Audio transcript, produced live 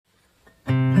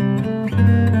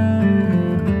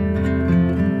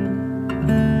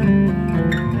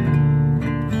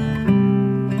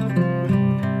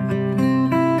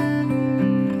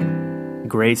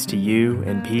Grace to you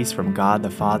and peace from God the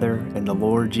Father and the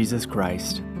Lord Jesus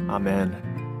Christ.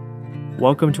 Amen.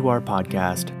 Welcome to our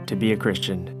podcast, To Be a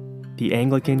Christian, the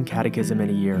Anglican Catechism in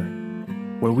a Year,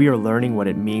 where we are learning what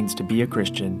it means to be a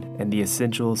Christian and the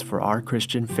essentials for our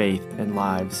Christian faith and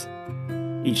lives.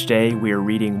 Each day we are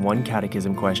reading one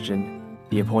catechism question,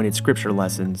 the appointed scripture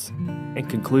lessons, and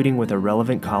concluding with a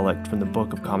relevant collect from the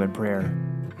Book of Common Prayer.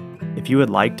 If you would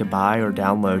like to buy or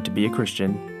download To Be a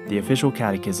Christian, the official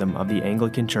catechism of the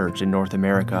Anglican Church in North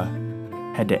America,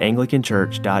 head to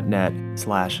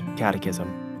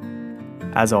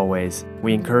anglicanchurch.net/catechism. As always,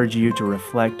 we encourage you to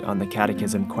reflect on the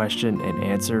catechism question and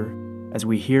answer as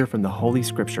we hear from the Holy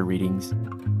Scripture readings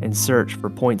and search for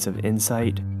points of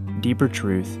insight, deeper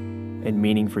truth, and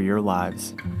meaning for your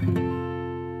lives.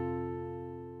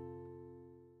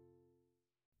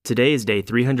 Today is day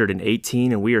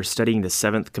 318, and we are studying the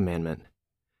seventh commandment.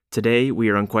 Today, we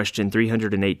are on question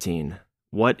 318,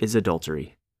 What is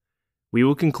adultery? We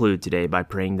will conclude today by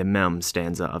praying the Mem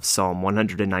stanza of Psalm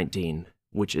 119,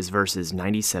 which is verses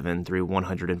 97 through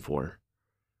 104.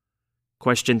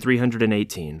 Question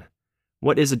 318,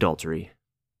 What is adultery?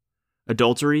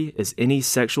 Adultery is any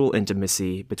sexual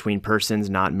intimacy between persons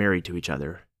not married to each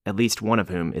other, at least one of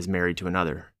whom is married to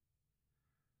another.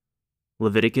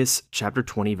 Leviticus chapter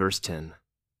 20, verse 10.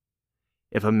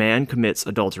 If a man commits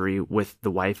adultery with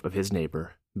the wife of his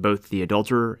neighbor, both the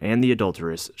adulterer and the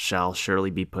adulteress shall surely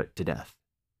be put to death.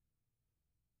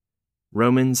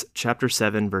 Romans chapter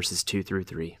 7, verses 2 through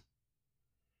 3.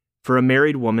 For a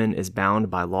married woman is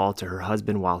bound by law to her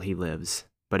husband while he lives,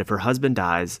 but if her husband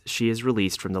dies, she is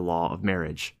released from the law of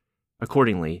marriage.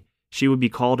 Accordingly, she would be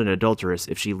called an adulteress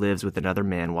if she lives with another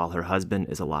man while her husband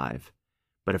is alive.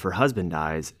 But if her husband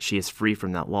dies, she is free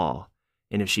from that law.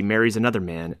 And if she marries another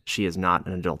man, she is not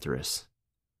an adulteress.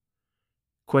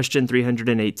 Question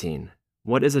 318.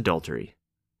 What is adultery?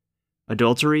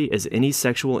 Adultery is any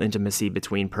sexual intimacy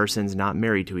between persons not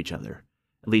married to each other,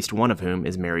 at least one of whom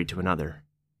is married to another.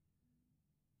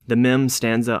 The Mem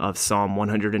stanza of Psalm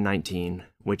 119,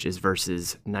 which is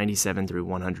verses 97 through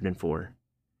 104.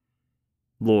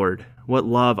 Lord, what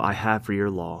love I have for your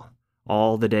law!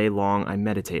 All the day long I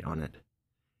meditate on it.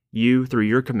 You, through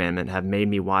your commandment, have made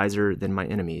me wiser than my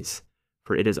enemies,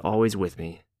 for it is always with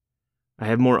me. I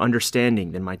have more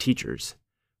understanding than my teachers,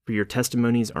 for your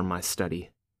testimonies are my study.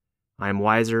 I am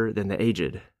wiser than the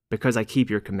aged, because I keep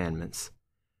your commandments.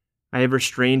 I have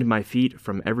restrained my feet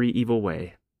from every evil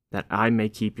way, that I may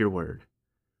keep your word.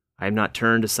 I have not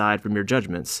turned aside from your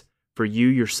judgments, for you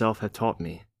yourself have taught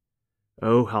me.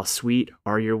 Oh, how sweet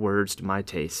are your words to my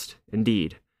taste,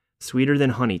 indeed, sweeter than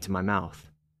honey to my mouth.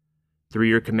 Through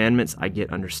your commandments I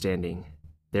get understanding.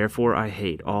 Therefore I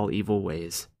hate all evil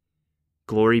ways.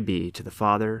 Glory be to the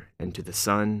Father, and to the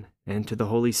Son, and to the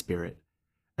Holy Spirit,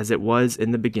 as it was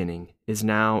in the beginning, is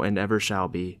now, and ever shall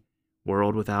be,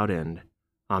 world without end.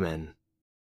 Amen.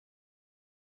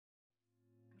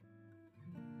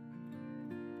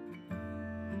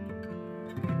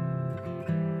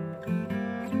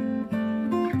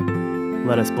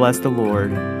 Let us bless the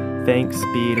Lord. Thanks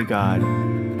be to God.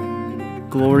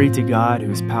 Glory to God,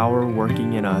 whose power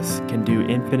working in us can do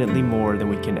infinitely more than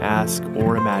we can ask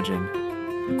or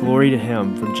imagine. Glory to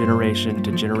him from generation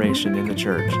to generation in the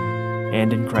Church,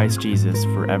 and in Christ Jesus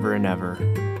forever and ever.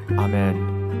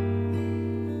 Amen.